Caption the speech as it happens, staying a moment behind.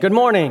Good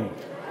morning.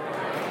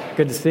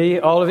 Good to see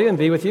all of you and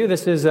be with you.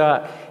 This is,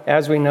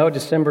 as we know,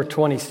 December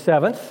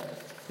 27th,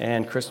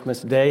 and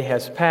Christmas Day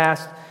has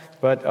passed,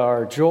 but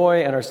our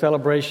joy and our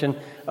celebration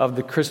of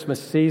the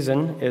Christmas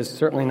season is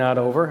certainly not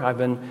over. I've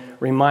been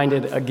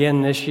reminded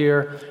again this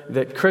year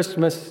that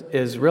Christmas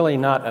is really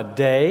not a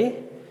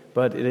day,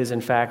 but it is in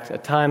fact a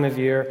time of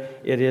year.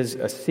 It is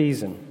a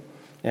season.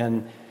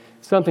 And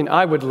something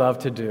I would love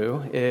to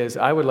do is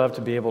I would love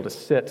to be able to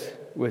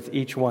sit with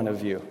each one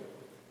of you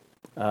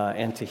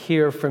and to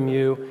hear from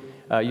you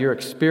your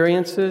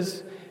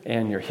experiences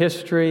and your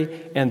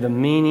history and the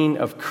meaning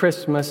of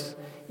Christmas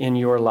in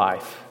your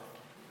life.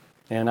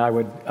 And I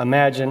would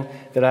imagine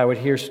that I would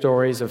hear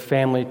stories of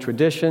family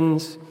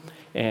traditions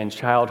and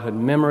childhood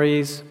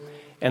memories,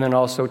 and then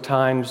also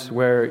times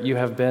where you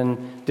have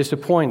been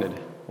disappointed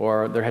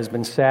or there has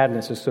been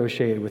sadness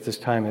associated with this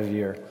time of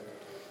year.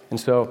 And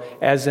so,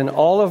 as in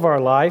all of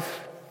our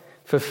life,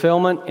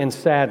 fulfillment and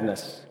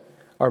sadness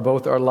are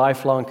both our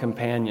lifelong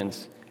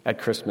companions at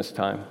Christmas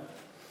time.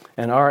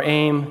 And our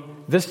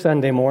aim this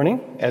Sunday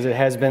morning, as it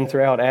has been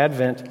throughout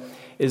Advent,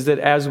 is that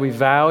as we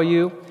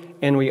value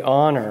and we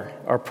honor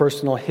our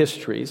personal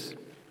histories,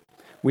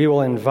 we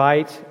will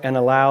invite and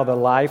allow the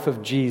life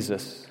of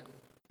Jesus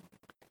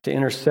to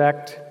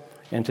intersect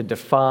and to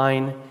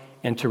define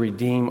and to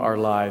redeem our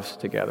lives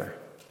together.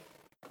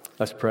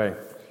 Let's pray.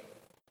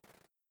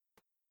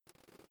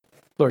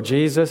 Lord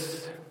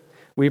Jesus,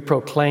 we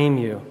proclaim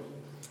you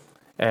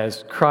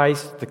as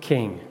Christ the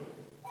King,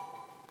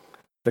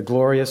 the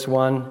glorious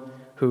one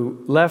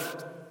who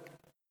left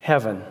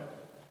heaven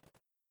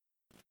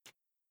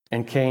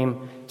and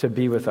came to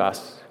be with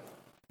us.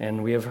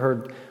 And we have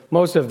heard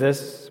most of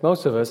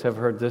us have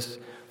heard this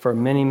for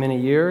many,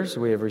 many years.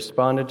 We have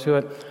responded to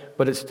it,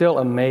 but it still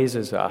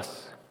amazes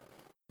us.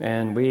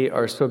 And we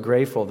are so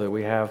grateful that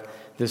we have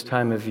this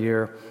time of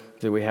year,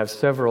 that we have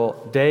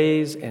several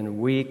days and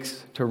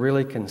weeks to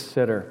really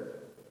consider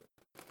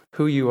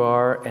who you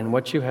are and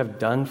what you have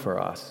done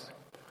for us,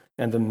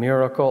 and the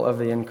miracle of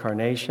the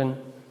incarnation,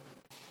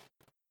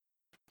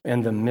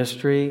 and the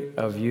mystery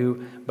of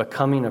you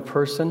becoming a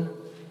person,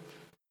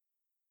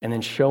 and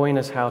then showing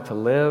us how to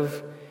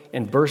live,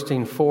 and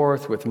bursting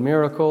forth with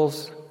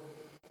miracles,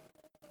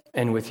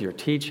 and with your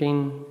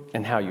teaching,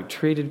 and how you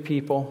treated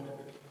people,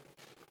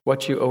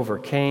 what you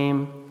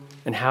overcame,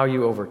 and how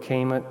you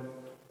overcame it,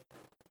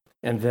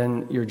 and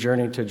then your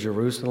journey to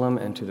Jerusalem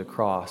and to the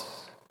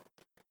cross.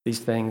 These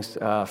things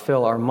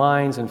fill our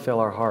minds and fill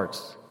our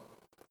hearts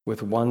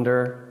with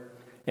wonder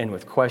and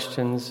with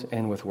questions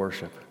and with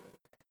worship.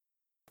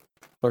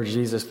 Lord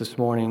Jesus, this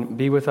morning,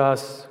 be with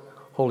us.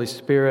 Holy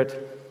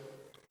Spirit,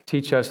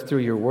 teach us through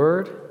your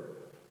word,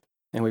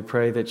 and we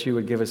pray that you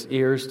would give us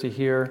ears to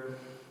hear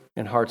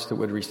and hearts that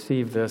would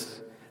receive this,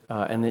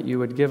 and that you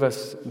would give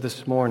us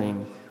this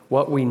morning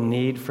what we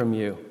need from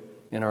you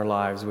in our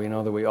lives. We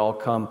know that we all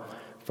come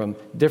from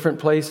different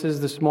places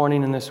this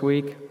morning and this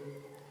week.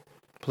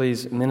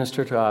 Please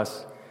minister to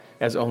us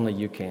as only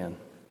you can.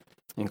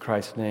 In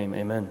Christ's name,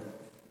 amen.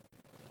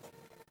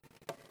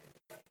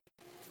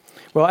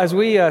 Well, as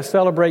we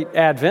celebrate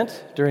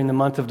Advent during the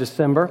month of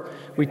December,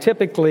 we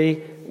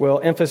typically will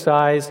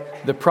emphasize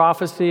the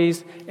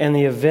prophecies and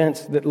the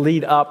events that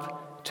lead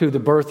up to the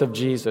birth of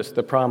Jesus,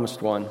 the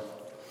promised one.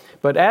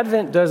 But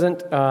Advent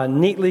doesn't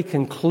neatly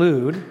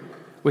conclude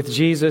with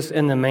Jesus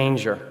in the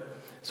manger.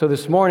 So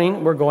this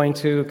morning, we're going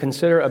to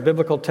consider a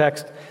biblical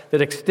text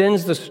that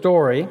extends the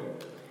story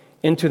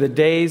into the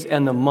days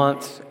and the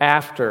months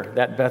after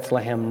that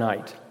Bethlehem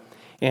night.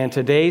 And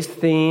today's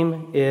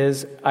theme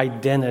is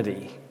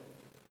identity.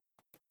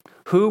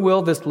 Who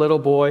will this little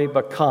boy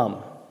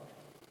become?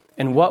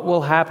 And what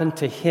will happen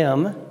to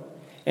him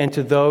and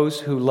to those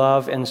who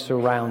love and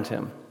surround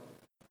him?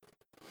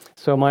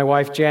 So my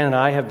wife Jan and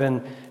I have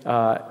been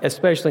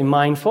especially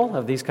mindful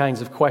of these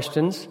kinds of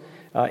questions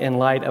in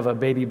light of a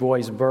baby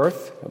boy's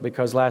birth,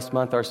 because last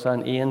month our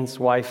son Ian's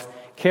wife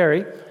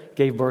Carrie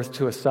gave birth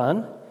to a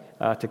son,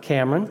 to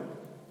Cameron.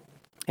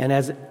 And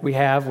as we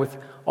have with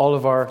all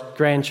of our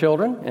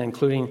grandchildren,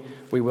 including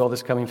we will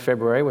this coming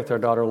February with our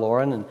daughter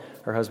Lauren and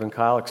her husband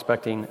Kyle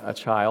expecting a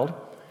child,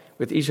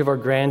 with each of our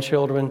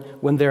grandchildren,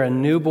 when they're a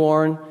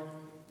newborn,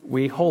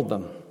 we hold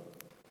them.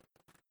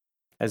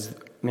 As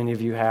many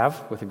of you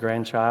have with a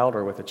grandchild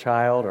or with a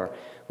child or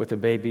with a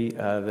baby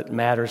that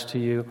matters to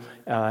you,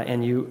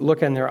 and you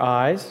look in their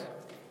eyes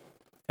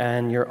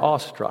and you're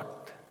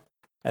awestruck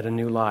at a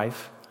new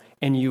life,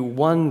 and you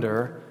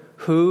wonder,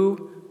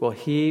 who will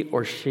he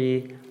or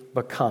she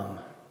become?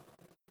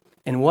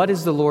 And what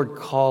is the Lord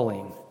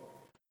calling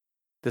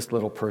this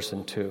little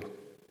person to?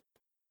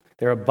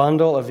 They're a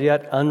bundle of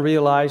yet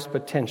unrealized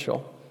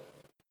potential,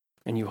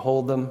 and you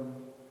hold them,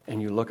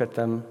 and you look at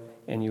them,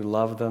 and you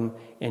love them,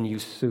 and you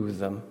soothe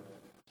them,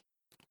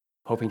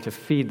 hoping to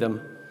feed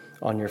them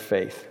on your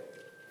faith.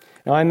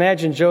 Now, I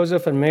imagine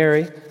Joseph and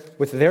Mary,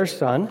 with their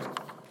son,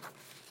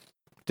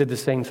 did the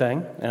same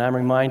thing, and I'm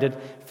reminded,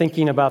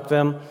 thinking about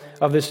them,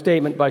 of this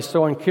statement by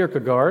Søren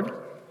Kierkegaard, who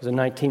was a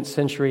 19th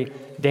century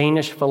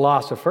Danish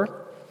philosopher.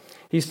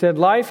 He said,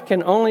 "Life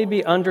can only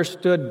be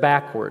understood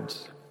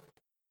backwards,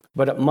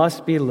 but it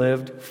must be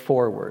lived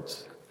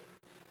forwards.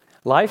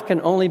 Life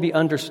can only be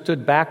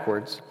understood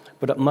backwards,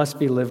 but it must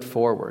be lived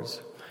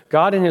forwards.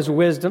 God, in His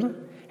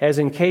wisdom, has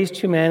encased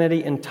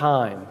humanity in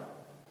time,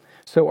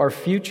 so our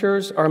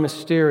futures are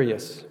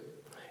mysterious,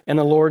 and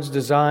the Lord's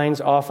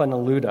designs often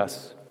elude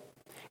us.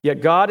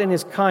 Yet God, in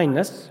His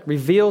kindness,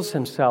 reveals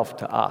Himself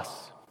to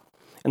us.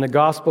 And the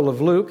Gospel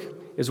of Luke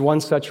is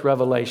one such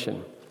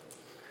revelation.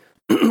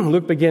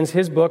 Luke begins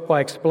his book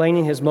by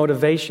explaining his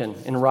motivation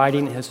in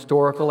writing a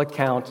historical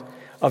account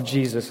of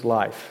Jesus'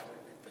 life.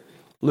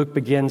 Luke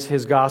begins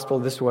his gospel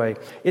this way: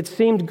 "It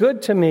seemed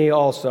good to me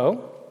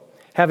also,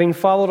 having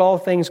followed all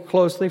things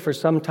closely for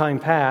some time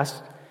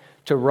past,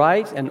 to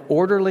write an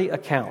orderly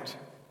account,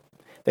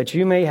 that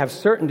you may have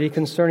certainty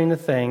concerning the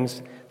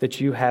things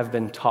that you have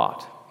been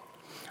taught."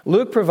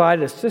 Luke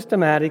provided a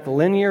systematic,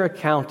 linear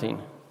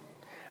accounting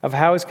of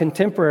how his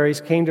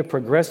contemporaries came to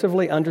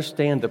progressively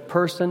understand the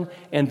person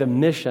and the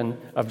mission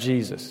of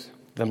Jesus,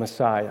 the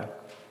Messiah.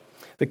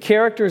 The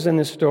characters in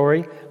this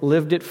story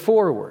lived it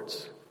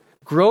forwards,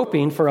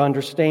 groping for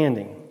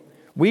understanding.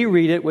 We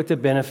read it with the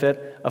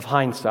benefit of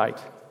hindsight.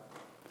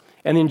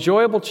 An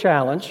enjoyable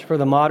challenge for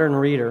the modern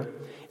reader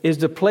is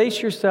to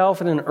place yourself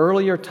in an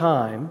earlier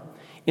time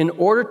in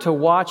order to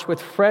watch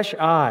with fresh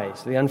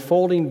eyes the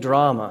unfolding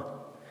drama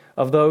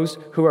of those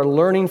who are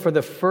learning for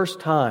the first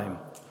time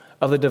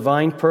of the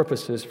divine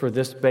purposes for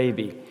this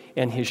baby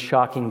and his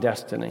shocking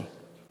destiny.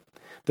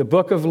 The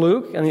book of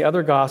Luke and the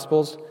other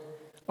Gospels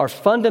are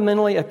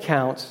fundamentally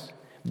accounts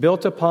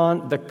built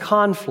upon the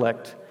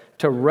conflict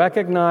to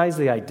recognize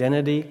the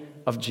identity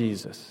of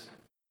Jesus.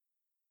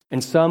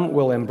 And some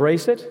will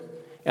embrace it,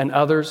 and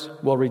others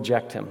will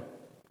reject Him.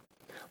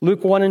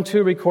 Luke 1 and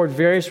 2 record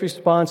various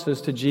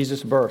responses to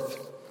Jesus'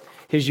 birth.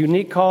 His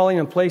unique calling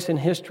and place in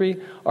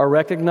history are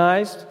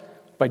recognized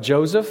by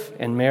Joseph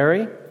and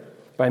Mary,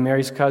 by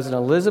Mary's cousin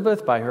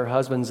Elizabeth, by her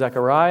husband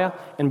Zechariah,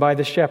 and by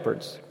the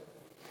shepherds.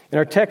 In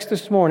our text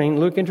this morning,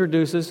 Luke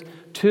introduces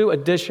two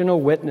additional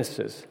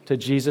witnesses to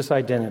Jesus'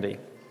 identity.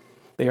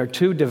 They are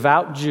two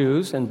devout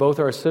Jews, and both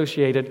are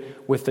associated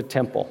with the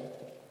temple.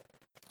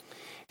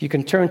 If you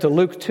can turn to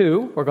Luke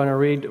 2, we're going to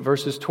read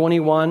verses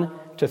 21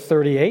 to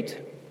 38.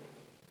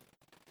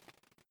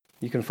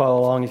 You can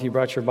follow along if you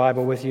brought your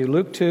Bible with you.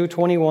 Luke 2,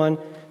 21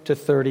 to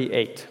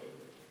 38.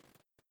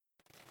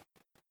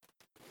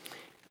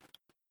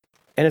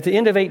 "And at the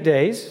end of 8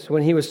 days,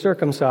 when he was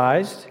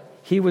circumcised,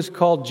 he was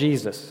called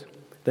Jesus,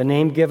 the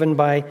name given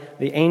by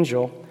the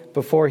angel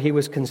before he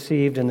was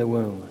conceived in the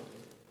womb.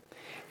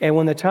 And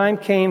when the time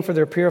came for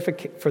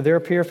their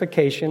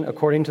purification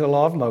according to the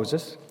law of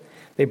Moses,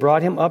 they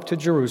brought him up to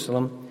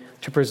Jerusalem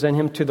to present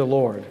him to the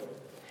Lord,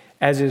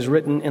 as is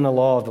written in the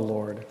law of the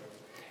Lord.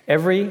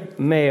 Every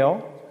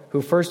male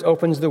who first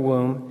opens the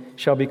womb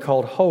shall be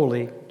called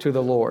holy to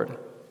the Lord.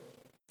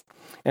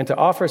 And to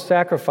offer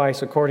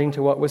sacrifice according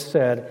to what was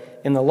said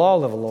in the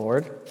law of the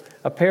Lord,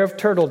 a pair of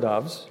turtle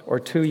doves or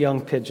 2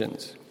 young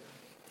pigeons.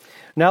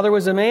 Now there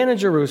was a man in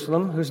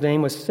Jerusalem whose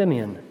name was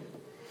Simeon,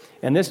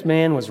 and this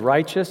man was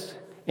righteous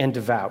and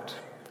devout,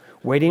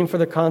 waiting for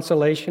the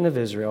consolation of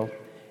Israel,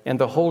 and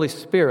the Holy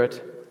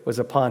Spirit was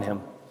upon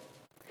him.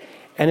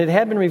 And it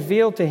had been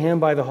revealed to him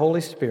by the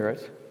Holy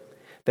Spirit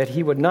that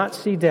he would not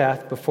see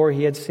death before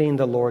he had seen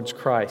the Lord's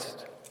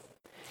Christ.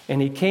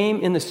 And he came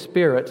in the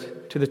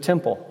Spirit to the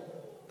temple.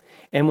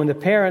 And when the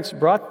parents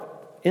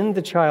brought in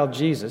the child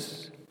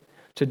Jesus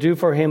to do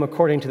for him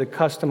according to the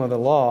custom of the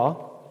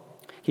law,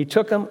 he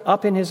took him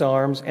up in his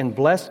arms and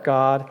blessed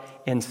God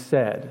and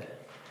said,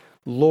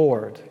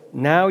 Lord,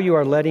 now you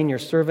are letting your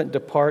servant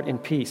depart in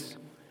peace,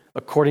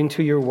 according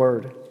to your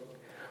word.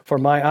 For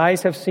my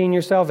eyes have seen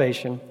your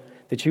salvation,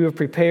 that you have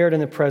prepared in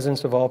the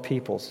presence of all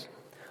peoples,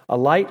 a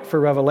light for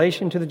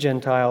revelation to the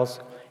Gentiles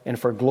and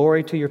for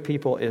glory to your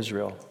people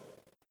Israel.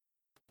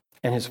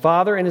 And his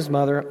father and his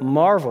mother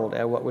marveled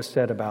at what was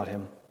said about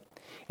him.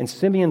 And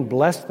Simeon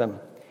blessed them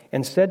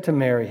and said to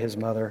Mary, his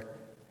mother,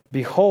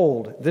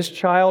 Behold, this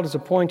child is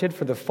appointed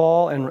for the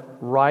fall and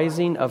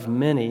rising of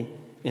many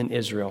in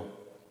Israel,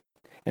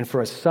 and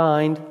for a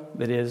sign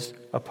that is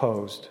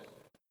opposed.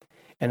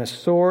 And a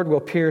sword will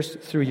pierce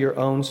through your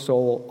own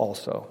soul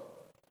also,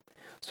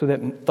 so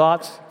that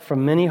thoughts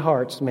from many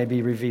hearts may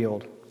be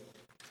revealed.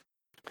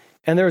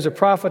 And there is a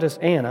prophetess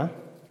Anna,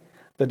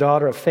 the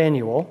daughter of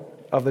Phanuel,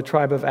 of the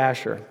tribe of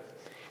Asher.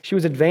 She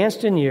was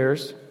advanced in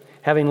years,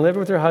 having lived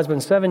with her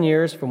husband 7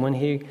 years from when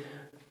she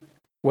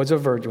was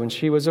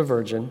a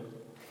virgin,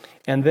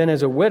 and then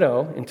as a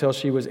widow until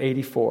she was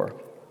 84.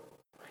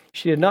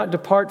 She did not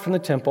depart from the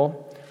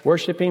temple,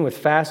 worshiping with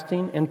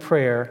fasting and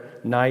prayer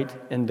night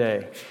and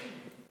day.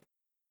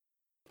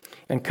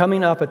 And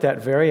coming up at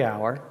that very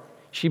hour,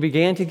 she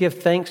began to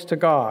give thanks to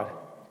God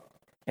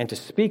and to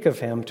speak of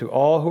him to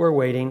all who were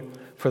waiting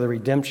for the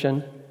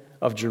redemption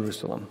of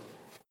Jerusalem.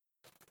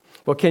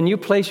 Well, can you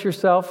place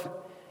yourself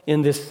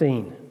in this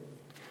scene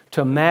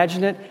to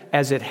imagine it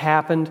as it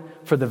happened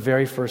for the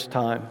very first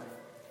time?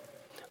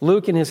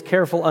 Luke, in his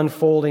careful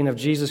unfolding of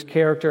Jesus'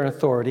 character and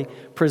authority,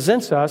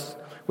 presents us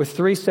with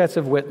three sets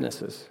of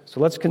witnesses. So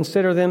let's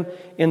consider them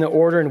in the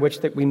order in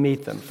which that we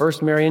meet them.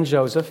 First, Mary and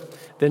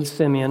Joseph, then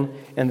Simeon,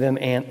 and then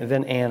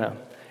Anna.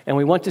 And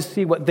we want to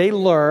see what they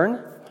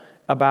learn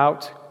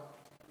about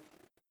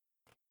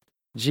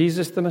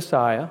Jesus the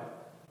Messiah,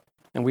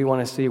 and we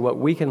want to see what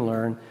we can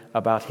learn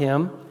about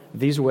him,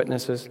 these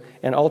witnesses,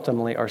 and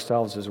ultimately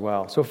ourselves as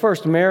well. So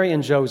first, Mary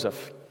and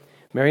Joseph.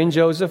 Mary and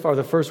Joseph are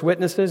the first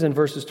witnesses in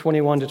verses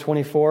 21 to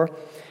 24.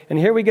 And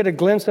here we get a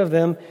glimpse of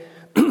them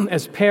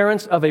as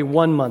parents of a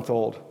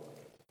 1-month-old.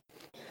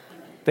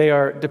 They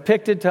are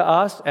depicted to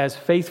us as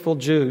faithful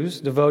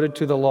Jews devoted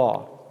to the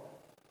law.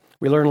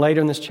 We learn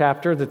later in this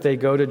chapter that they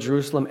go to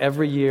Jerusalem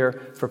every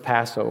year for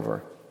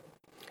Passover.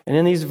 And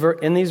in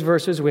these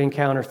verses, we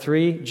encounter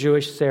 3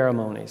 Jewish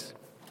ceremonies.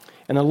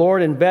 And the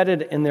Lord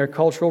embedded in their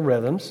cultural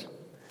rhythms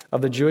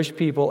of the Jewish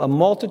people a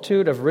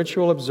multitude of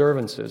ritual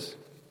observances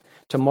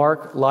to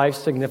mark life's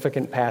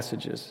significant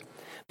passages.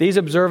 These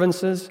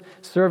observances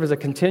serve as a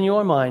continual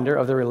reminder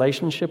of their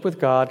relationship with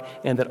God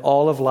and that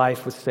all of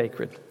life was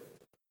sacred.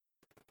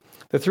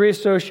 The 3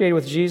 associated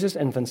with Jesus'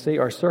 infancy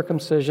are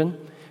circumcision,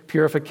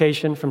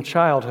 purification from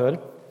childbirth,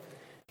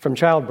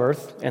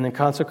 and the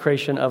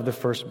consecration of the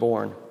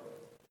firstborn.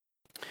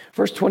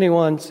 Verse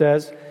 21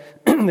 says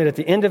that at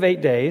the end of 8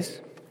 days,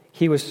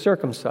 he was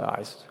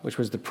circumcised, which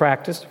was the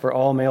practice for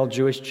all male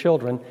Jewish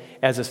children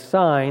as a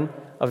sign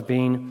of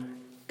being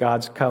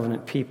God's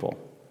covenant people.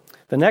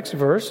 The next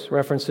verse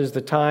references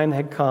the time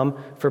had come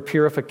for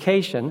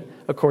purification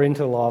according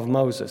to the law of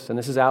Moses. And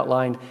this is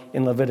outlined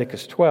in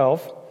Leviticus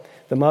 12.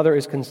 The mother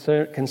is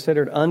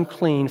considered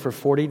unclean for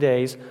 40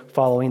 days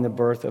following the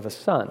birth of a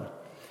son.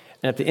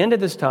 And at the end of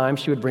this time,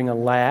 she would bring a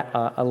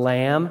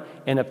lamb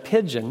and a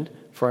pigeon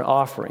for an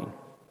offering.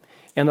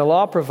 And the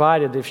law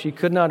provided if she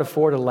could not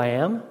afford a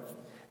lamb,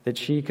 that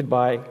she could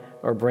buy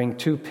or bring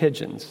 2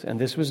 pigeons. And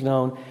this was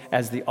known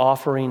as the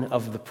offering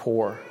of the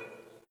poor.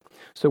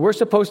 So we're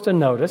supposed to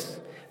notice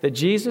that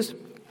Jesus'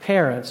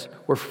 parents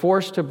were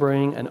forced to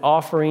bring an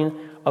offering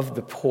of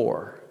the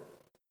poor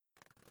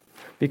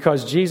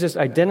because Jesus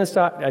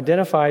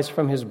identifies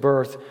from his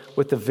birth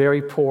with the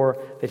very poor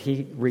that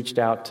he reached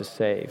out to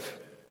save.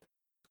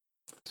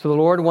 So the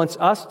Lord wants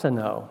us to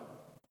know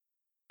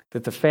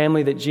that the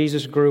family that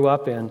Jesus grew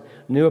up in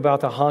knew about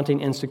the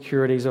haunting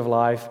insecurities of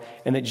life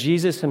and that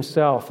Jesus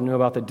himself knew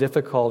about the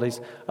difficulties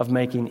of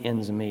making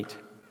ends meet.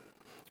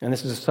 And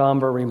this is a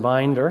somber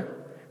reminder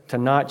to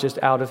not just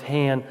out of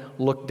hand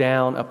look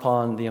down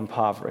upon the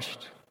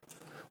impoverished.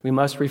 We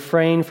must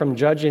refrain from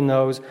judging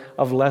those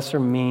of lesser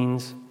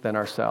means than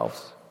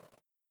ourselves.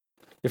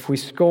 If we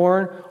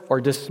scorn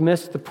or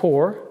dismiss the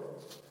poor,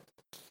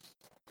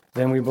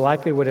 then we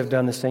likely would have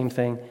done the same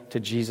thing to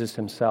Jesus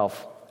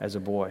himself as a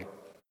boy.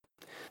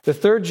 The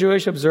third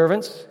Jewish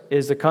observance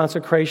is the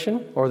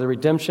consecration or the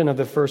redemption of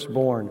the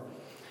firstborn.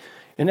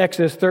 In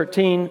Exodus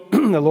 13,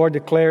 the Lord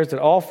declares that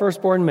all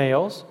firstborn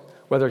males,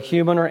 whether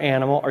human or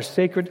animal, are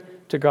sacred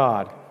to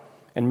God.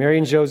 And Mary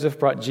and Joseph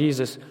brought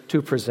Jesus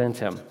to present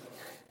him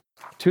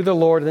to the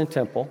Lord in the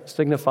temple,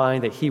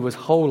 signifying that he was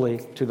holy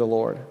to the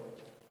Lord.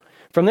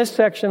 From this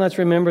section, let's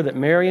remember that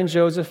Mary and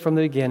Joseph from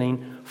the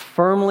beginning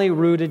firmly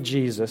rooted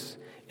Jesus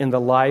in the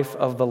life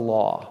of the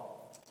law.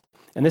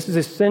 And this is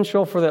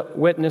essential for the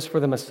witness for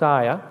the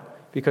Messiah,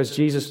 because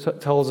Jesus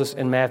tells us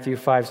in Matthew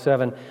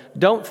 5:7,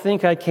 "Don't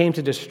think I came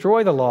to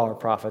destroy the law or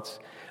prophets.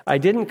 I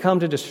didn't come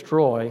to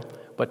destroy,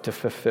 but to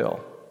fulfill."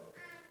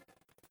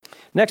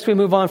 Next, we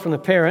move on from the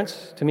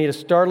parents to meet a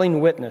startling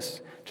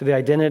witness to the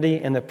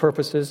identity and the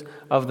purposes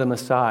of the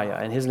Messiah.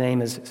 And his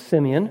name is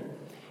Simeon.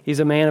 He's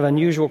a man of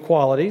unusual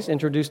qualities,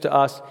 introduced to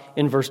us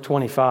in verse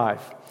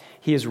 25.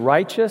 He is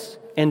righteous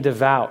and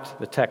devout,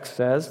 the text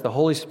says. The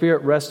Holy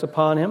Spirit rests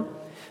upon him.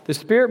 The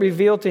Spirit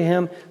revealed to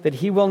him that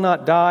he will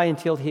not die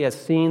until he has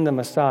seen the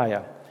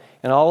Messiah.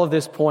 And all of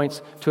this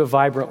points to a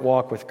vibrant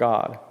walk with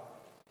God.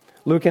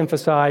 Luke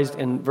emphasized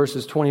in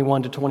verses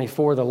 21 to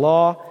 24 the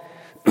law,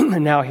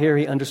 and now here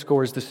he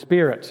underscores the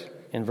Spirit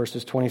in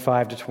verses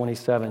 25 to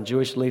 27.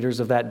 Jewish leaders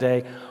of that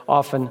day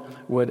often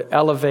would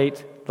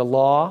elevate the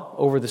law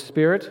over the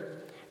Spirit.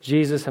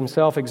 Jesus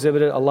himself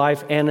exhibited a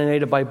life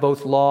animated by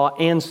both law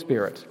and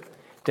Spirit,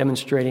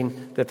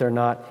 demonstrating that they're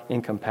not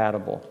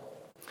incompatible.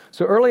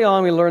 So early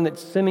on, we learned that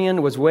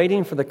Simeon was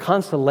waiting for the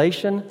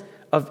consolation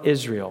of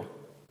Israel.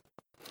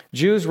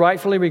 Jews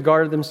rightfully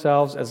regarded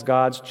themselves as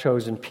God's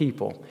chosen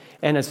people.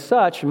 And as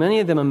such, many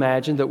of them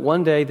imagined that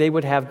one day they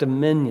would have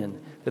dominion,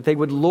 that they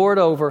would lord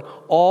over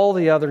all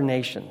the other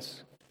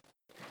nations.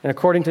 And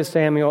according to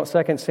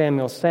 2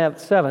 Samuel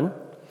 7,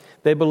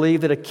 they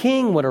believed that a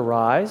king would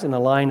arise in the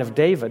line of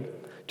David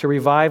to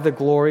revive the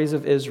glories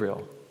of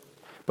Israel.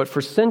 But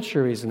for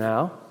centuries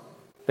now,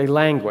 they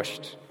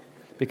languished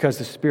because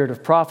the spirit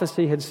of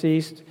prophecy had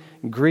ceased.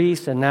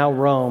 Greece and now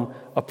Rome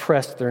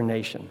oppressed their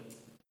nation.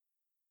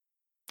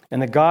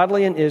 And the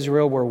godly in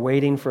Israel were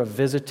waiting for a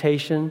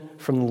visitation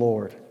from the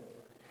Lord,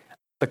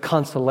 the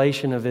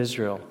consolation of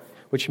Israel,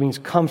 which means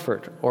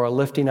comfort or a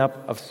lifting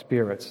up of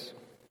spirits.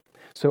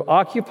 So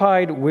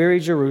occupied, weary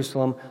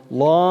Jerusalem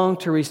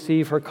longed to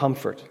receive her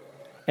comfort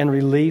and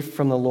relief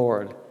from the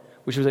Lord,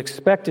 which was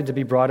expected to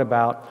be brought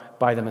about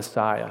by the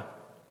Messiah.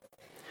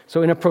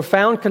 So in a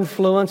profound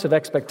confluence of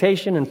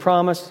expectation and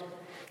promise,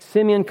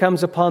 Simeon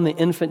comes upon the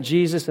infant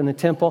Jesus in the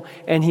temple,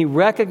 and he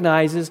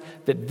recognizes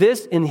that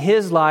this in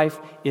his life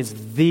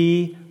is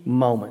the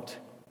moment.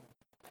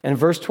 And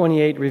verse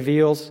 28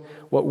 reveals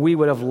what we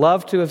would have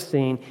loved to have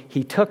seen.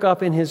 He took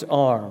up in his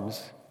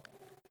arms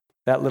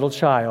that little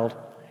child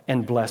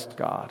and blessed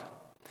God.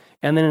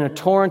 And then in a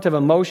torrent of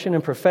emotion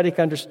and prophetic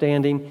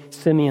understanding,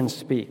 Simeon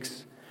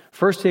speaks.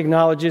 First, he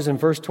acknowledges in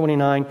verse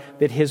 29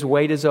 that his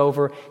wait is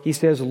over. He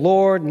says,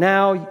 Lord,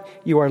 now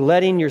you are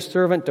letting your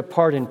servant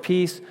depart in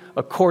peace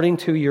according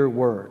to your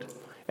word.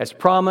 As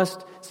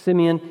promised,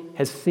 Simeon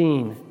has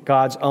seen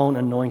God's own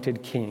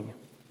anointed king.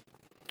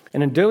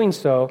 And in doing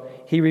so,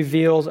 he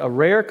reveals a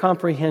rare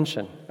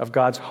comprehension of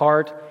God's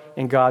heart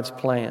and God's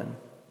plan.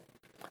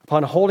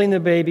 Upon holding the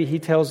baby, he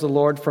tells the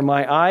Lord, for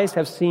my eyes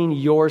have seen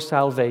your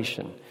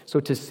salvation. So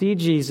to see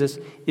Jesus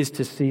is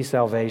to see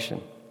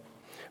salvation.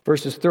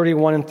 Verses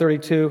 31 and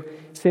 32,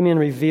 Simeon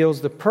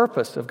reveals the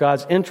purpose of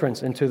God's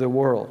entrance into the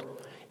world.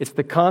 It's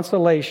the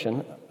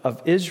consolation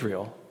of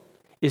Israel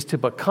is to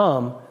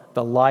become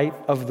the light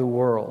of the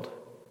world.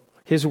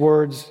 His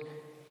words,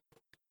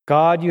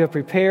 God, you have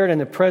prepared in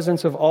the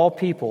presence of all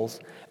peoples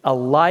a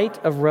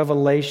light of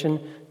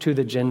revelation to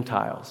the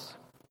Gentiles.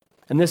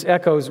 And this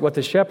echoes what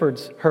the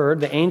shepherds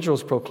heard, the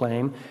angels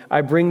proclaim, I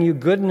bring you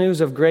good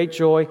news of great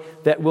joy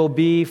that will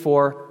be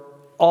for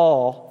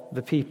all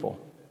the people.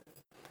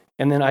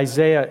 And then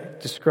Isaiah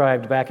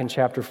described back in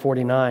chapter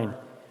 49,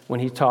 when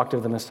he talked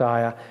of the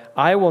Messiah,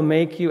 I will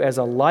make you as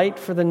a light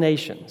for the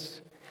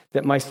nations,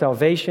 that my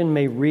salvation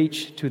may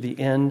reach to the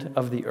end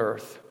of the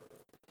earth.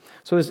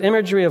 So this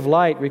imagery of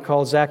light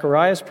recalls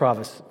Zechariah's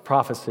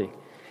prophecy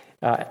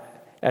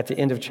at the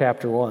end of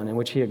chapter 1, in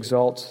which he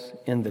exalts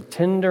in the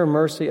tender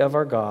mercy of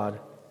our God,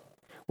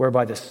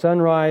 whereby the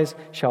sunrise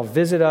shall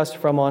visit us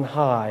from on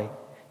high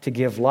to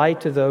give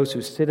light to those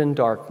who sit in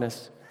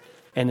darkness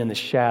and in the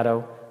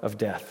shadow of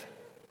death.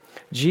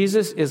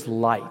 Jesus is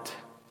light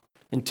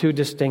in two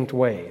distinct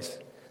ways.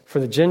 For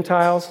the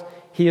Gentiles,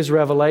 he is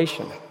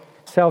revelation.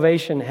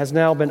 Salvation has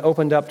now been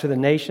opened up to the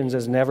nations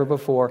as never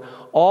before.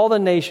 All the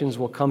nations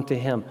will come to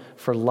him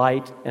for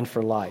light and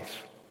for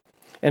life.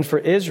 And for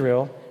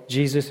Israel,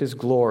 Jesus is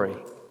glory.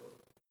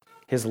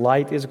 His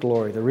light is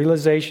glory, the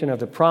realization of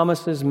the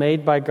promises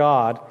made by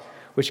God,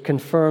 which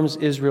confirms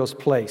Israel's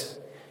place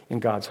in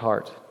God's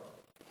heart.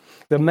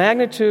 The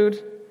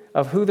magnitude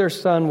of who their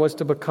son was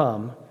to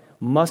become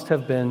must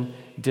have been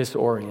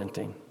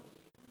disorienting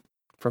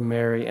for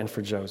Mary and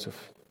for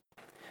Joseph.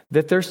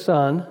 That their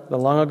son, the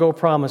long ago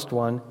promised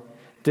one,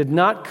 did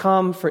not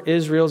come for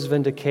Israel's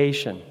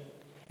vindication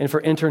and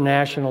for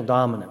international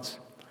dominance,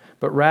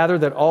 but rather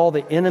that all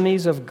the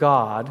enemies of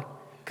God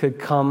could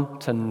come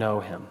to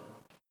know him.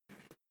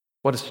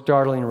 What a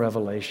startling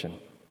revelation.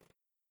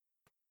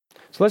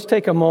 So let's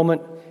take a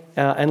moment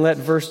and let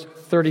verse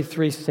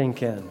 33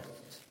 sink in.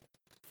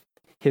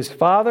 His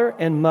father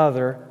and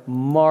mother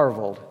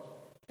marveled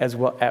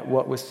at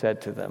what was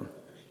said to them.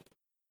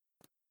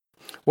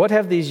 What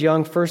have these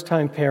young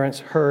first-time parents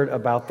heard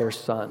about their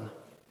son?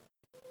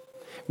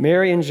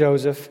 Mary and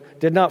Joseph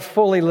did not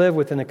fully live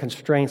within the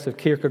constraints of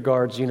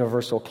Kierkegaard's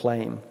universal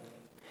claim.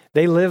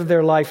 They lived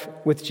their life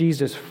with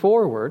Jesus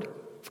forward,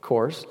 of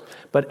course,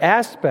 but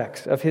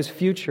aspects of his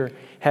future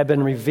had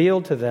been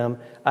revealed to them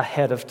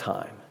ahead of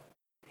time.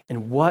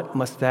 And what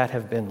must that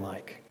have been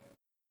like?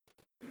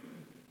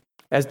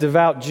 As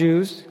devout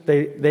Jews,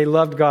 they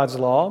loved God's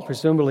law,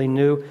 presumably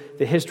knew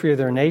the history of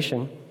their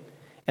nation,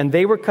 and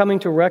they were coming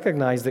to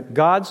recognize that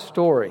God's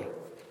story,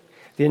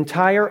 the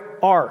entire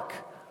arc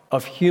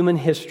of human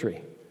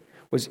history,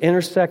 was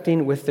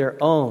intersecting with their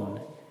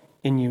own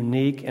in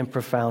unique and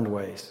profound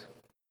ways.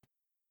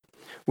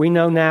 We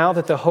know now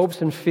that the hopes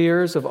and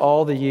fears of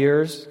all the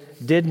years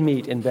did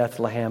meet in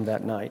Bethlehem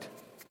that night.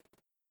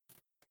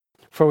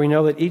 For we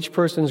know that each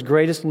person's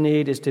greatest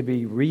need is to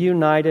be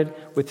reunited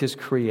with his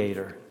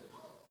Creator,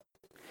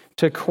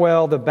 to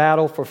quell the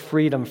battle for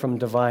freedom from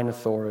divine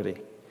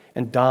authority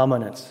and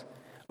dominance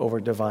over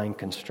divine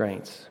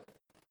constraints.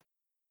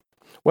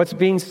 What's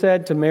being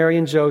said to Mary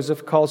and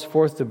Joseph calls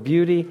forth the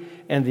beauty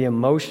and the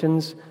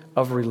emotions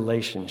of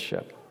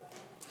relationship.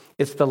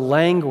 It's the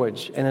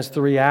language and it's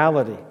the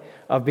reality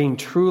of being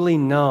truly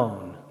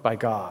known by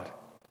God,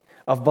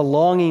 of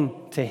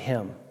belonging to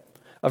him,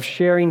 of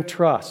sharing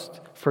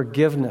trust,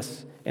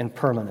 forgiveness, and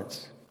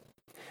permanence.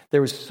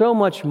 There is so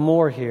much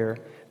more here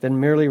than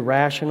merely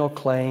rational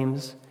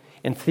claims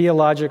and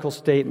theological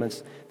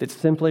statements that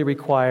simply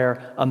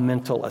require a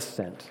mental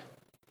assent.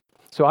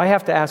 So I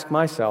have to ask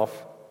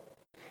myself,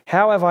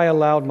 how have I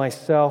allowed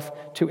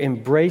myself to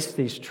embrace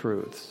these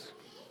truths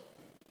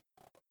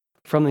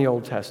from the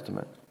Old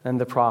Testament and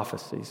the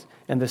prophecies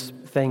and the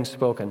things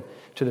spoken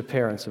to the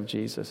parents of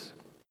Jesus?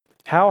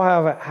 How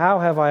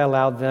have I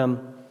allowed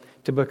them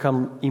to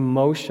become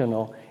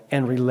emotional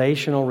and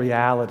relational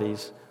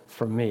realities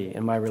for me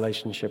in my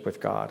relationship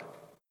with God?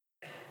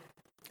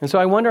 And so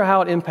I wonder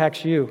how it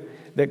impacts you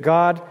that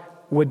God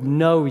would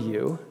know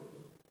you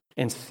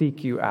and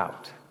seek you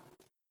out.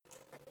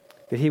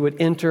 that he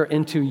would enter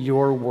into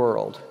your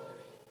world.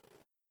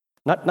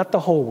 Not the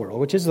whole world,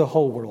 which is the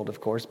whole world, of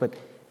course, but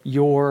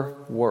your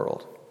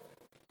world.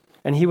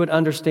 And he would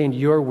understand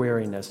your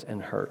weariness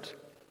and hurt.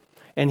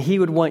 And he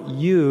would want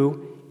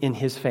you in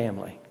his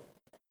family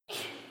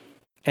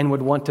and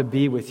would want to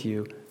be with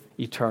you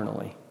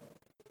eternally.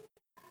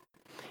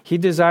 He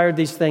desired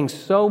these things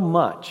so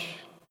much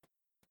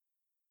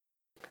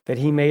that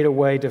he made a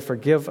way to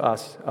forgive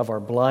us of our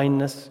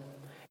blindness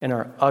and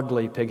our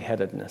ugly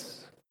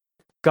pig-headedness.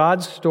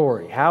 God's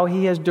story, how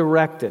he has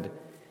directed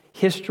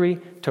history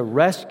to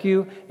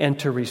rescue and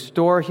to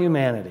restore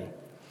humanity,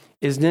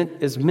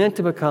 is meant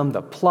to become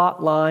the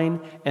plot line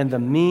and the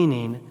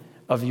meaning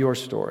of your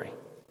story.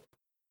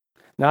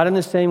 Not in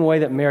the same way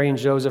that Mary and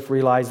Joseph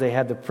realized they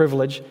had the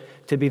privilege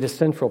to be the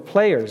central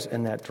players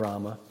in that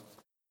drama,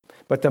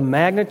 but the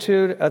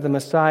magnitude of the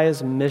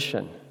Messiah's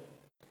mission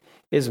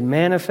is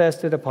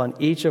manifested upon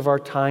each of our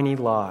tiny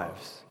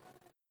lives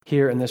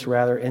here in this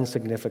rather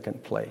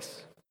insignificant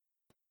place.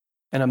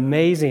 And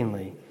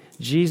amazingly,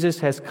 Jesus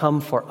has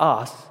come for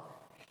us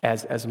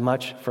as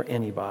much for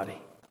anybody.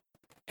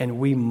 And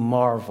we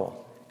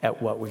marvel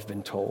at what we've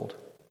been told.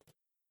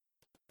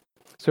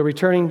 So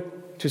returning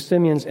to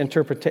Simeon's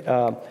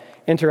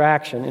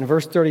interaction, in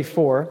verse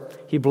 34,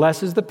 he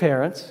blesses the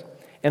parents,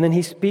 and then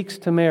he speaks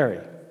to Mary.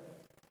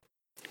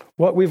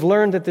 What we've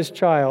learned that this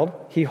child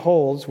he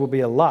holds will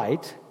be a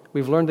light.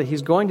 We've learned that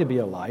he's going to be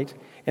a light.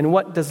 And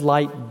what does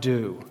light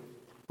do?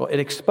 Well, it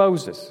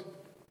exposes.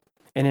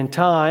 And in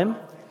time,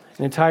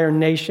 an entire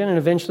nation and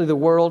eventually the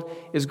world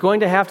is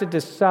going to have to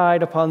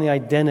decide upon the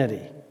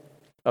identity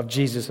of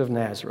Jesus of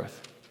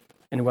Nazareth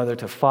and whether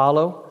to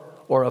follow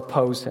or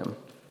oppose him.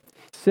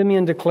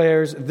 Simeon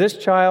declares, "This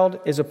child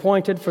is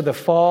appointed for the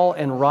fall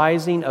and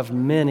rising of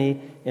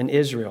many in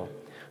Israel,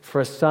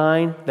 for a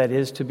sign that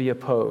is to be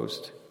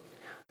opposed,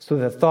 so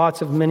that the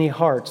thoughts of many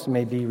hearts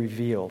may be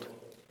revealed."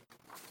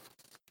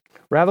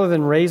 Rather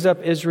than raise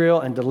up Israel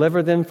and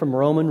deliver them from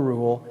Roman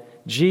rule,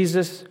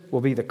 Jesus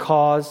will be the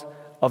cause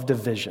of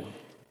division.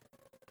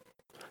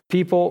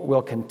 People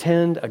will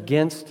contend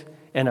against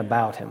and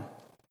about him.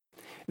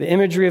 The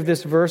imagery of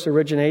this verse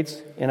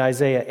originates in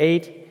Isaiah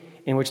 8,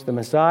 in which the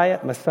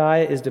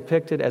Messiah is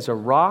depicted as a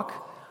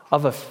rock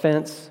of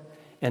offense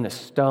and a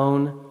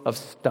stone of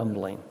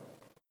stumbling.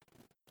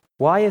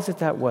 Why is it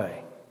that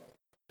way?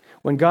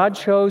 When God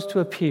chose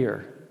to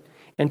appear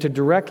and to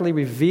directly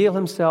reveal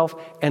himself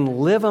and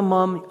live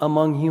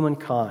among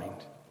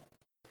humankind,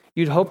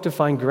 you'd hope to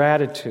find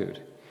gratitude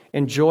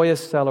and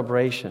joyous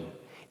celebration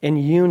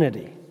and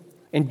unity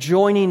and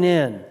joining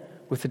in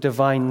with the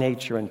divine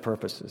nature and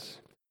purposes.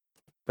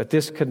 But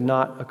this could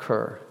not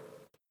occur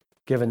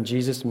given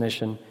Jesus'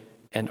 mission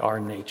and our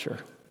nature.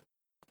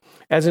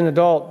 As an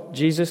adult,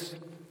 Jesus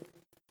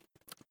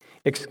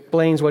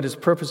explains what his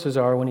purposes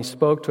are when he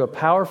spoke to a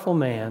powerful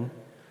man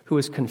who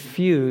was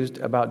confused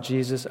about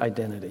Jesus'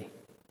 identity.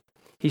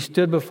 He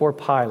stood before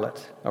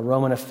Pilate, a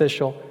Roman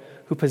official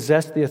who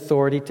possessed the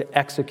authority to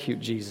execute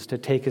Jesus, to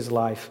take his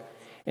life.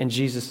 And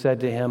Jesus said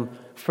to him,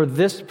 "For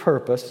this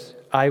purpose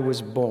I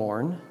was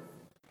born,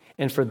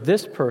 and for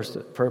this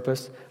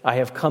purpose I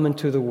have come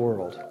into the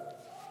world,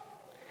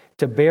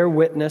 to bear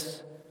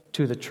witness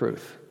to the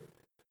truth.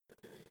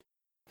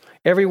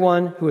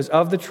 Everyone who is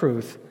of the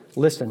truth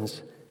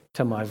listens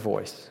to my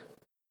voice."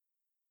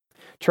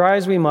 Try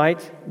as we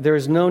might, there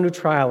is no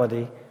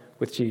neutrality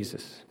with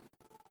Jesus.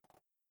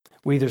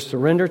 We either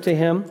surrender to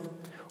him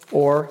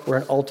or we're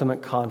in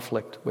ultimate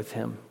conflict with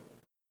him.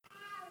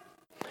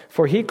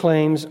 For he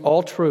claims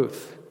all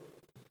truth,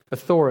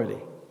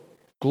 authority,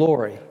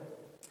 glory,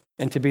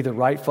 and to be the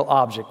rightful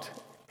object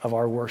of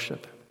our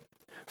worship.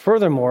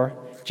 Furthermore,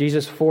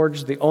 Jesus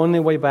forged the only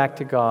way back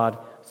to God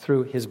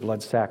through his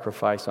blood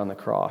sacrifice on the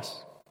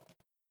cross.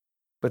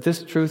 But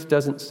this truth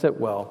doesn't sit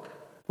well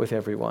with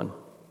everyone.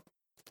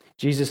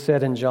 Jesus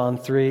said in John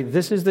 3,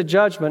 "This is the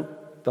judgment.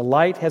 The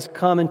light has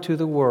come into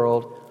the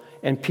world,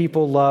 and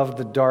people loved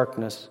the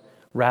darkness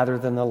rather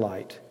than the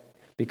light,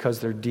 because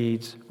their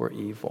deeds were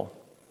evil."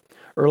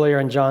 Earlier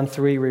in John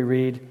 3, we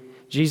read,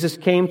 "Jesus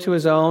came to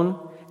his own,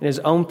 and his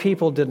own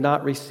people did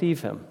not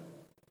receive him.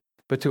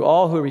 But to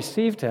all who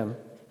received him,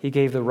 he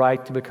gave the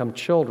right to become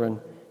children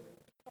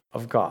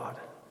of God."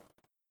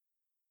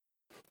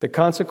 The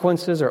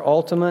consequences are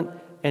ultimate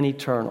and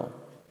eternal.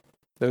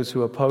 Those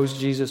who oppose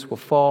Jesus will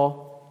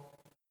fall.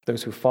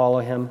 Those who follow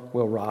him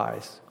will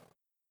rise.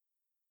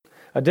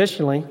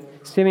 Additionally,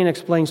 Simeon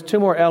explains two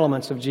more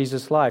elements of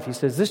Jesus' life. He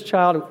says, this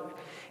child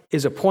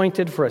is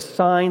appointed for a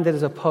sign that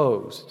is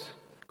opposed.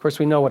 Of course,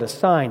 we know what a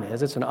sign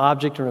is. It's an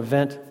object or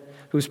event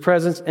whose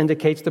presence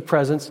indicates the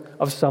presence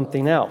of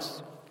something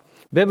else.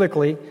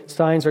 Biblically,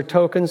 signs are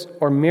tokens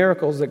or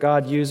miracles that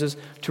God uses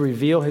to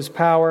reveal his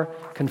power,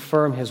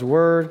 confirm his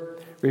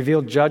word,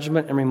 reveal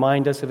judgment, and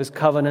remind us of his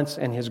covenants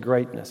and his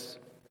greatness.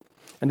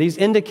 And these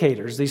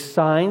indicators, these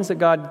signs that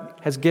God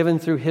has given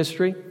through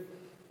history,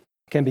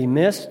 can be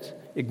missed,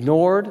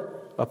 ignored,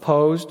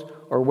 opposed,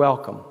 or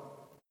welcome.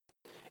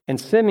 And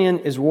Simeon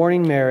is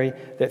warning Mary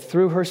that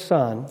through her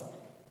son,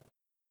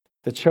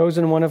 the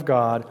chosen one of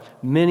God,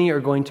 many are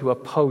going to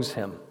oppose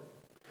him,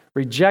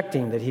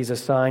 rejecting that he's a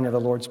sign of the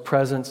Lord's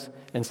presence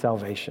and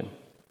salvation.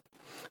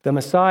 The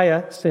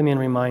Messiah, Simeon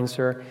reminds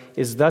her,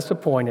 is thus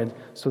appointed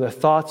so the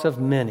thoughts of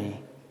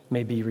many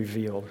may be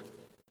revealed.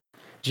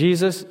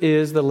 Jesus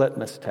is the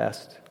litmus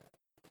test.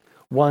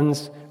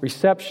 One's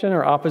reception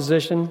or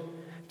opposition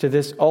to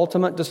this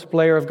ultimate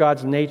displayer of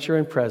God's nature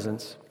and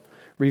presence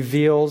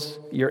reveals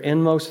your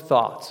inmost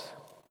thoughts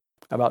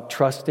about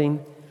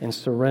trusting and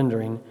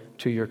surrendering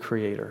to your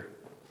Creator.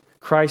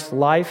 Christ's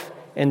life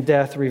and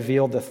death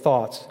revealed the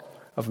thoughts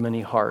of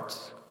many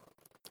hearts.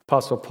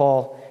 Apostle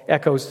Paul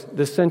echoes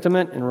this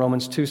sentiment in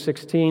Romans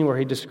 2:16, where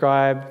he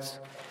describes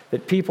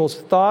that people's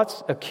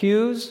thoughts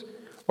accuse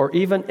or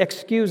even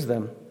excuse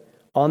them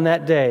on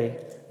that day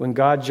when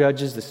God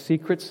judges the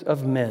secrets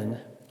of men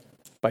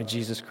by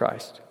Jesus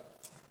Christ.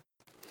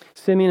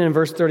 Simeon in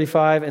verse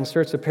 35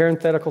 inserts a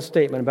parenthetical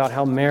statement about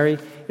how Mary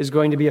is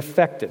going to be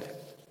affected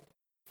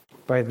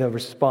by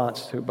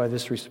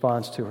this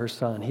response to her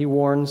son. He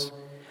warns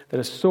that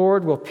a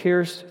sword will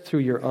pierce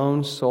through your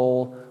own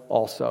soul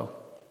also.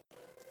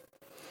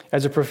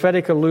 As a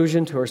prophetic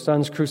allusion to her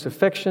son's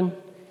crucifixion,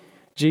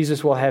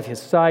 Jesus will have his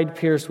side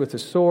pierced with a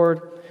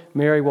sword.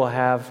 Mary will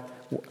have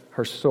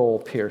her soul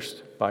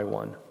pierced by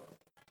one.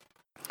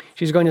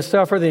 She's going to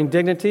suffer the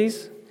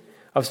indignities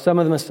of some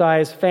of the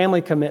Messiah's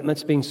family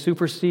commitments being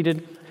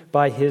superseded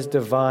by his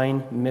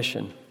divine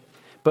mission.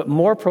 But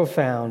more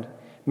profound,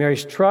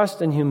 Mary's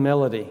trust and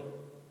humility,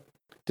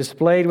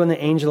 displayed when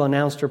the angel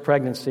announced her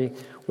pregnancy,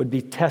 would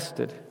be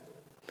tested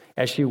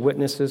as she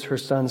witnesses her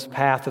son's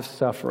path of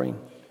suffering,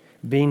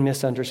 being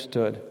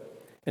misunderstood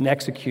and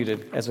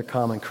executed as a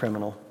common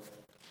criminal.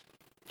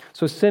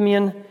 So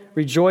Simeon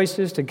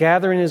rejoices to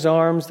gather in his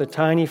arms the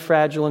tiny,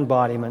 fragile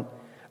embodiment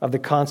of the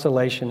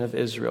consolation of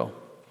Israel.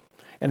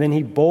 And then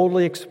he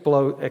boldly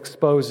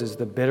exposes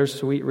the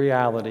bittersweet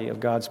reality of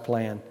God's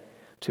plan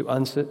to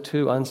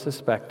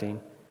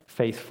unsuspecting,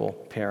 faithful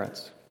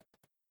parents.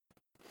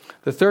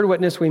 The third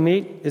witness we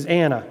meet is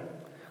Anna.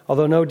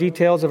 Although no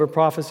details of her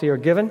prophecy are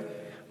given,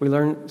 we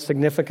learn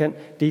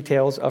significant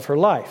details of her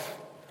life.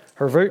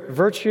 Her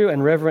virtue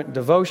and reverent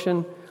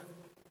devotion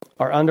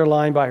are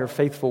underlined by her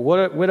faithful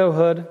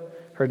widowhood,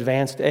 her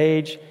advanced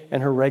age,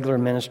 and her regular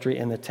ministry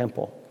in the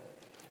temple.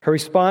 Her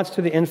response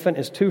to the infant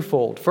is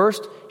twofold.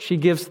 First, she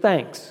gives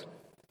thanks.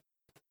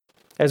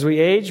 As we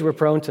age, we're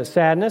prone to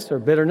sadness or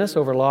bitterness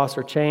over loss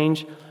or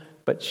change,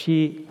 but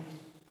she,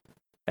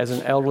 as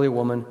an elderly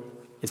woman,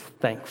 is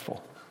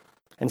thankful.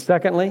 And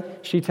secondly,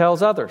 she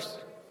tells others.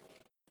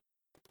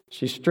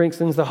 She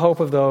strengthens the hope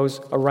of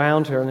those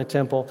around her in the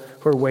temple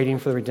who are waiting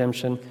for the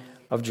redemption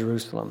of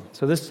Jerusalem.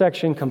 So this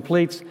section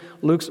completes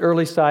Luke's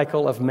early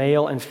cycle of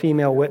male and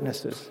female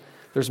witnesses.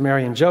 There's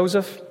Mary and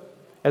Joseph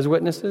as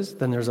witnesses,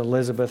 then there's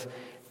Elizabeth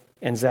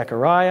and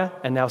Zechariah,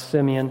 and now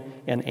Simeon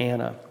and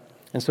Anna.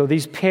 And so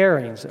these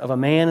pairings of a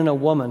man and a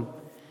woman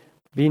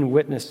being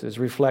witnesses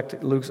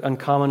reflect Luke's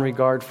uncommon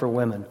regard for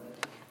women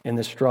in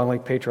this strongly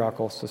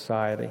patriarchal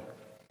society.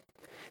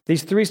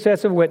 These three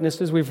sets of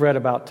witnesses we've read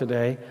about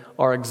today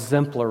are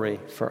exemplary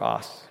for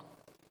us.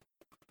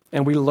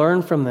 And we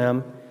learn from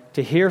them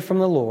to hear from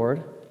the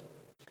Lord,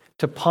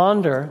 to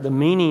ponder the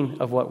meaning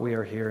of what we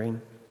are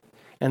hearing,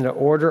 and to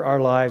order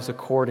our lives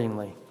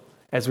accordingly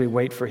as we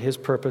wait for His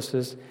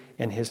purposes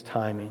and His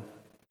timing.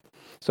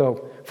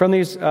 So from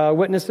these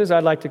witnesses,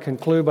 I'd like to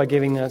conclude by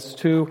giving us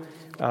two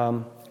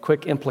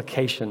quick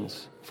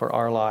implications for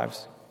our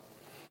lives.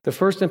 The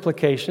first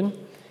implication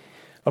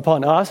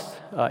upon us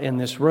in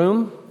this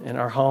room, in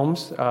our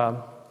homes,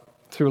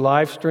 through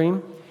live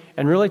stream,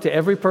 and really to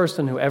every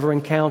person who ever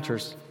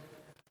encounters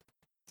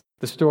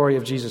the story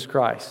of Jesus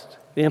Christ.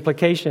 The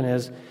implication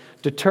is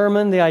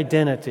determine the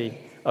identity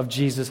of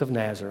Jesus of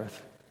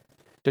Nazareth.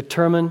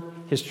 Determine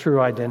His true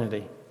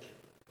identity.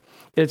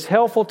 It's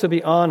helpful to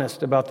be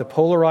honest about the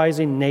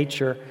polarizing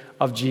nature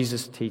of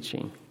Jesus'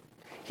 teaching.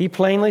 He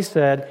plainly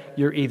said,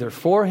 you're either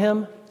for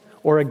Him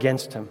or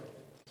against Him.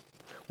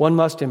 One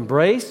must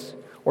embrace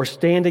or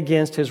stand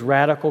against His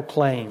radical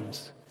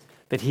claims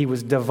that He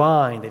was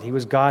divine, that He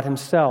was God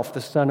Himself,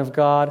 the Son of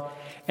God,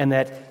 and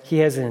that He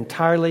has an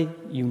entirely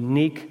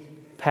unique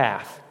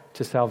path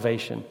to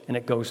salvation, and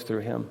it goes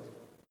through Him.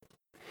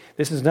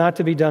 This is not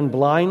to be done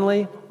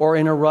blindly or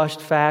in a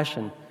rushed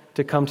fashion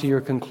to come to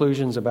your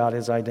conclusions about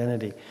His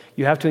identity.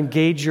 You have to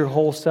engage your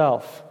whole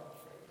self,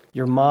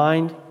 your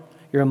mind,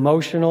 your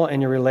emotional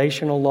and your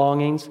relational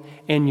longings,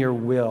 and your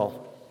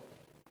will.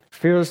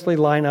 Fearlessly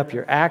line up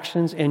your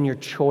actions and your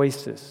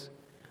choices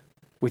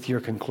with your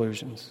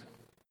conclusions.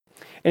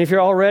 And if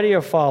you're already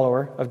a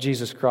follower of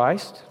Jesus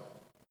Christ,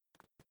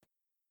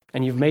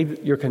 and you've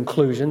made your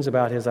conclusions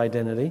about His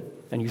identity,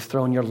 and you've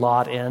thrown your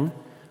lot in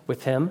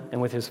with Him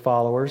and with His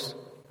followers,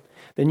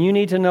 then you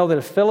need to know that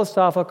a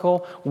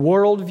philosophical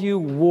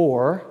worldview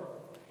war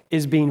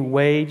is being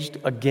waged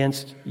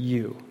against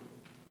you.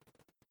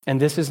 And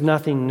this is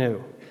nothing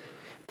new.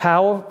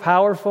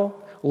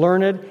 Powerful,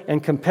 learned,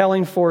 and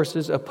compelling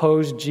forces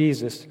opposed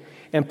Jesus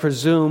and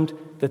presumed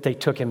that they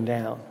took Him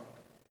down.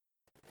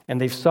 And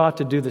they've sought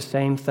to do the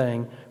same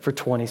thing for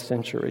 20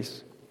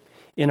 centuries.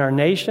 In our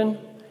nation,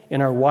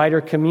 in our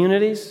wider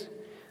communities,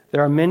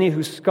 there are many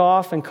who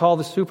scoff and call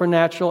the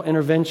supernatural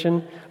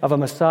intervention of a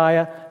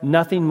Messiah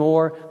nothing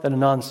more than a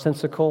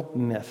nonsensical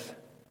myth.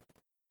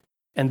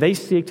 And they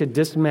seek to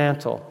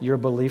dismantle your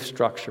belief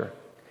structure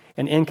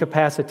and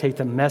incapacitate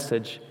the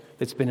message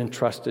that's been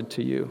entrusted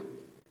to you.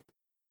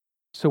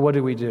 So what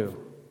do?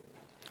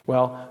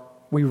 Well,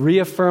 we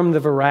reaffirm the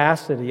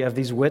veracity of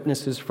these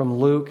witnesses from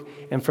Luke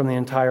and from the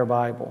entire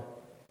Bible.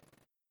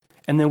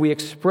 And then we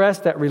express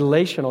that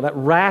relational, that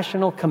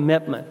rational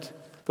commitment,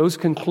 those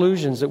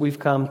conclusions that we've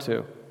come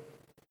to.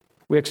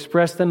 We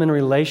express them in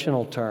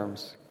relational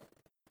terms.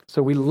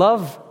 So we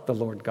love the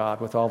Lord God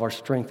with all of our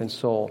strength and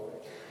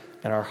soul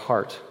and our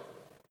heart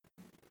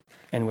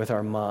and with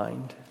our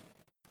mind.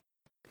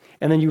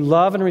 And then you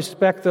love and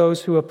respect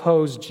those who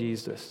oppose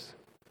Jesus.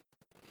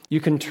 You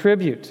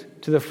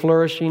contribute to the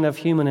flourishing of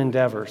human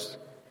endeavors.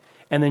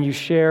 And then you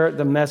share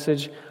the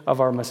message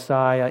of our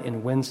Messiah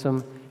in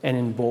winsome and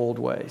in bold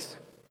ways.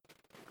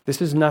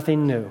 This is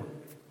nothing new.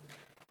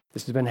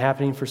 This has been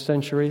happening for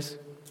centuries.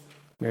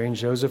 Mary and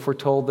Joseph were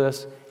told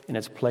this, and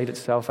it's played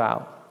itself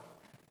out.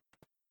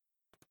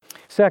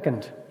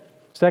 Second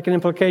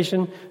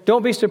implication,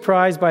 don't be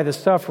surprised by the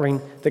suffering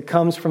that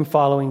comes from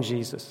following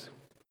Jesus.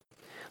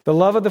 The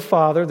love of the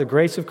Father, the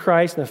grace of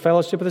Christ, and the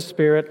fellowship of the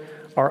Spirit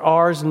are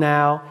ours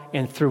now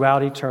and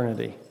throughout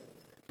eternity.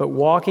 But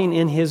walking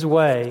in His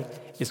way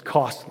is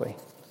costly.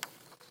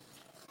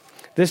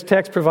 This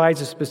text provides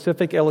a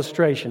specific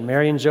illustration.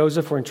 Mary and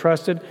Joseph were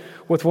entrusted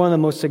with one of the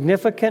most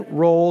significant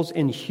roles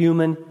in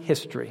human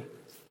history.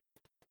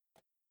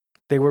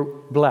 They were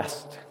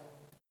blessed.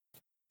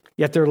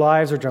 Yet their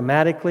lives are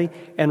dramatically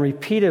and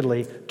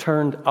repeatedly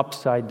turned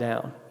upside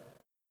down.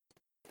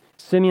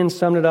 Simeon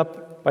summed it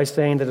up by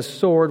saying that a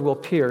sword will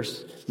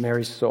pierce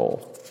Mary's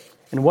soul.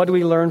 And what do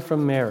we learn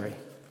from Mary?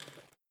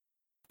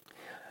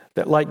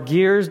 That like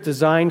gears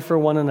designed for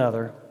one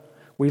another,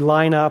 we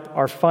line up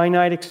our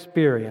finite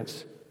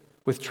experience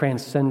with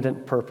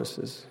transcendent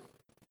purposes.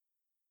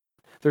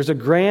 There's a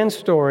grand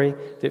story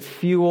that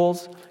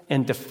fuels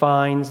and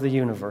defines the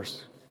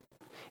universe.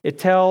 It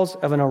tells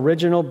of an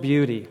original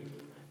beauty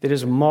that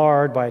is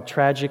marred by a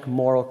tragic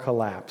moral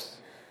collapse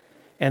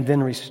and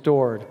then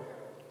restored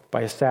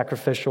by a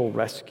sacrificial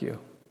rescue.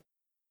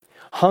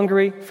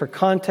 Hungry for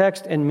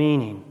context and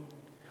meaning,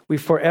 we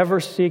forever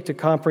seek to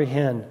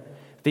comprehend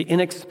the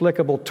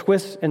inexplicable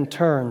twists and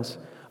turns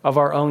of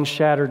our own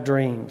shattered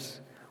dreams,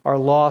 our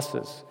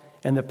losses,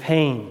 and the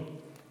pain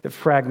that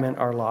fragment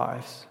our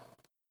lives.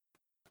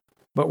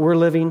 But we're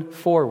living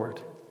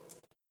forward.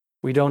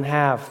 We don't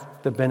have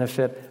the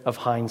benefit of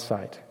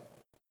hindsight.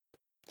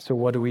 So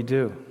what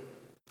do?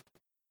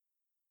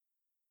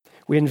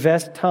 We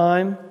invest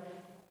time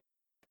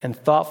and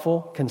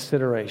thoughtful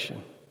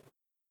consideration.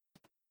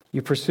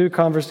 You pursue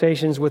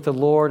conversations with the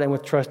Lord and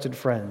with trusted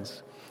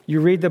friends. You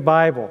read the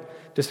Bible,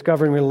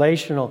 discovering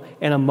relational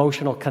and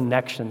emotional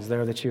connections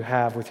there that you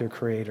have with your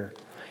Creator.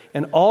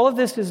 And all of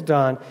this is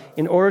done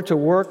in order to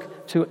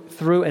work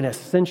through an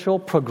essential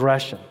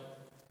progression.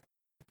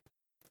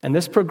 And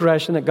this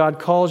progression that God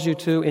calls you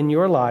to in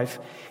your life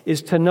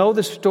is to know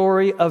the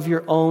story of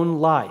your own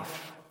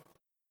life.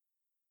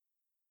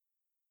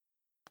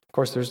 Of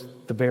course, there's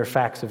the bare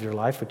facts of your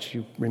life, which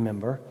you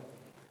remember,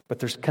 but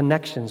there's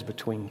connections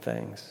between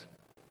things.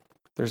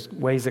 There's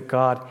ways that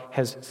God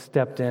has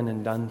stepped in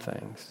and done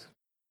things.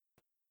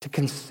 To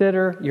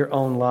consider your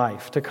own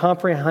life, to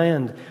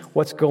comprehend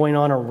what's going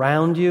on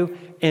around you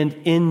and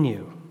in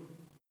you.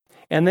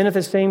 And then at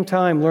the same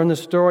time, learn the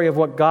story of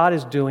what God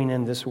is doing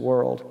in this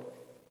world.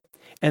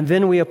 And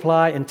then we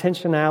apply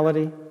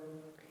intentionality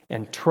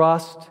and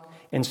trust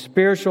and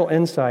spiritual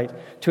insight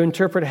to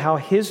interpret how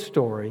His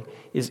story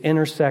is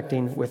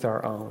intersecting with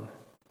our own.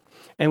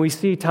 And we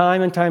see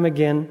time and time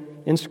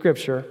again in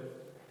Scripture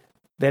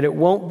that it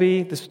won't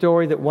be the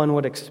story that one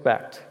would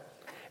expect.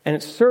 And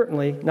it's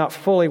certainly not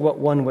fully what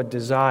one would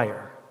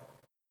desire.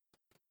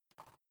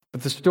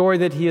 But the story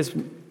that He is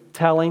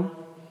telling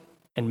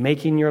and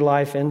making your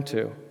life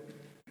into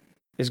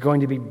is going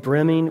to be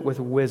brimming with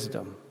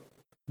wisdom,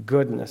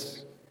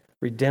 goodness,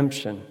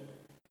 redemption,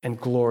 and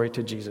glory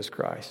to Jesus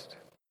Christ.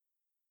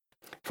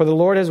 For the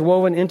Lord has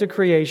woven into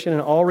creation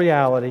and all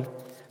reality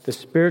the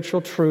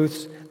spiritual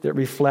truths that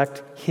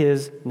reflect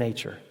His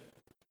nature.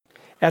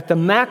 At the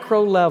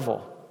macro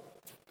level,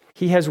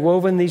 He has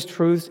woven these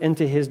truths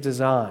into His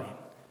design.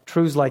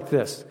 Truths like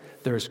this: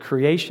 there is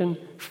creation,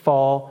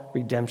 fall,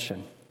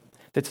 redemption.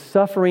 That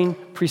suffering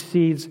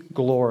precedes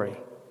glory.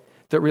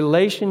 That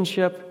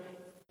relationship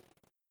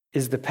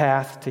is the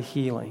path to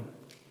healing.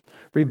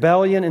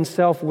 Rebellion and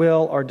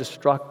self-will are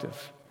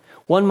destructive.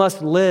 One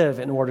must live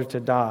in order to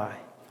die.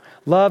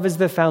 Love is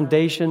the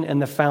foundation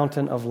and the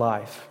fountain of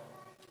life.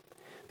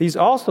 These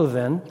also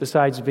then,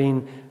 besides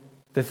being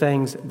the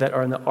things that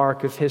are in the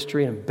arc of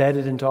history and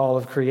embedded into all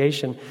of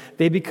creation,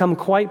 they become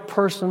quite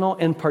personal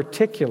and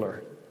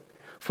particular.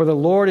 For the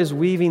Lord is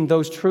weaving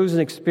those truths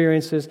and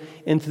experiences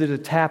into the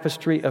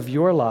tapestry of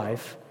your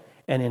life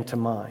and into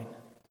mine.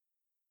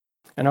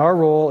 And our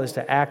role is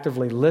to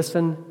actively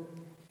listen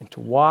and to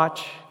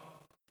watch,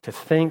 to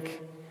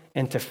think,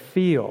 and to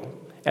feel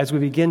as we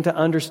begin to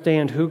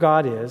understand who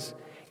God is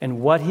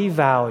and what He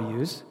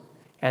values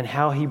and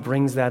how He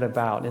brings that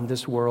about in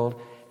this world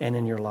and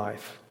in your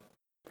life.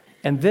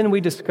 And then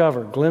we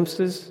discover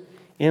glimpses,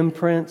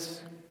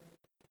 imprints,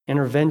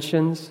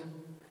 interventions,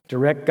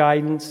 direct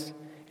guidance,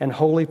 and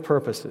holy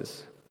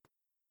purposes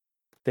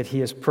that He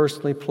has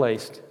personally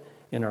placed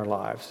in our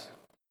lives.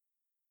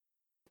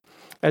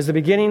 As the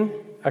beginning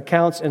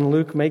accounts in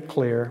Luke make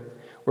clear,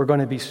 we're going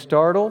to be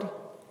startled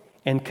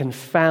and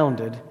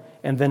confounded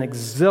and then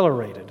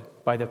exhilarated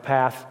by the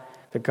path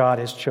that God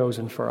has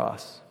chosen for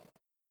us.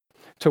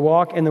 To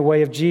walk in the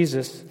way of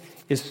Jesus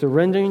is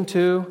surrendering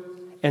to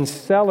and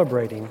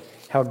celebrating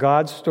how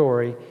God's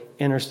story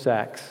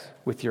intersects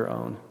with your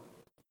own.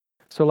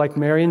 So like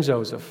Mary and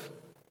Joseph,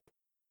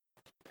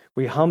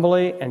 we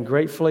humbly and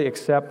gratefully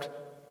accept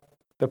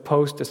the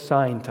post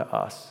assigned to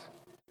us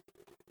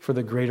for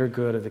the greater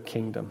good of the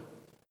kingdom.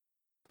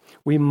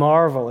 We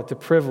marvel at the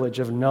privilege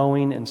of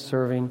knowing and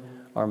serving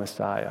our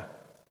Messiah.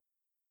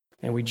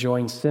 And we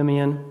join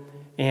Simeon,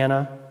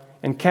 Anna,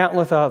 and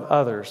countless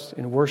others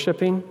in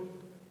worshiping,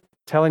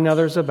 telling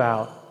others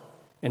about,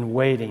 and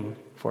waiting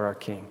for our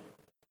King.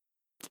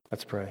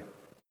 Let's pray.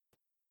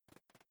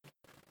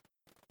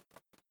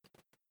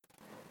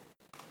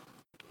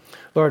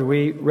 Lord,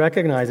 we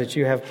recognize that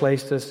you have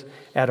placed us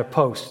at a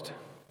post.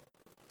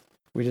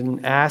 We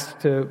didn't ask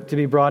to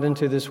be brought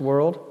into this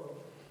world.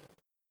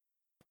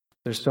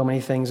 There's so many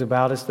things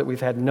about us that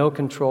we've had no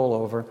control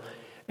over,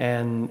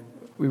 and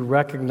we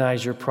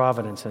recognize your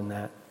providence in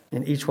that,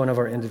 in each one of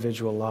our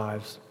individual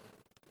lives.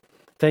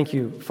 Thank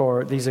you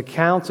for these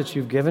accounts that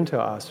you've given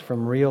to us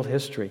from real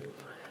history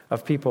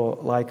of people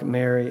like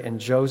Mary and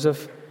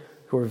Joseph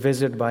who were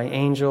visited by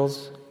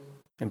angels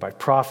and by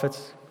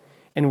prophets,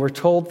 and were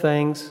told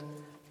things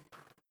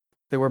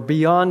that were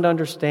beyond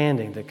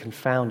understanding that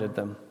confounded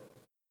them.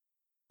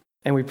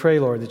 And we pray,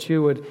 Lord, that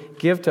you would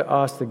give to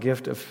us the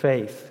gift of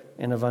faith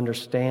and of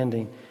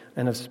understanding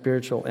and of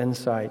spiritual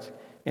insight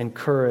and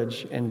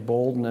courage and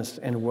boldness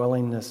and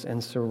willingness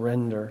and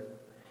surrender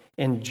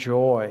and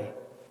joy.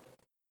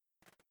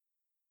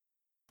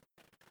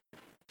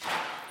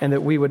 And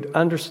that we would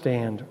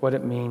understand what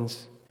it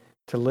means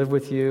to live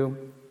with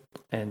you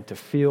and to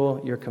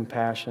feel your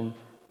compassion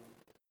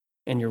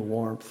and your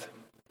warmth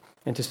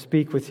and to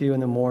speak with you in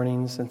the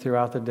mornings and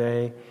throughout the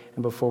day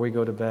and before we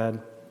go to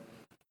bed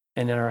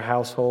and in our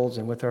households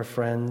and with our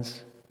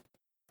friends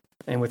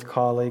and with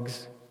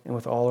colleagues and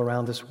with all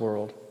around this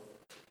world,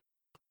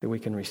 that we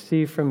can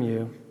receive from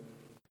you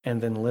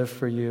and then live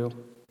for you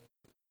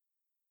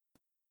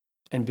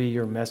and be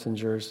your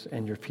messengers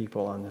and your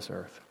people on this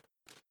earth.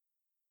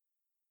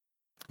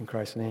 In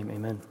Christ's name,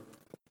 amen.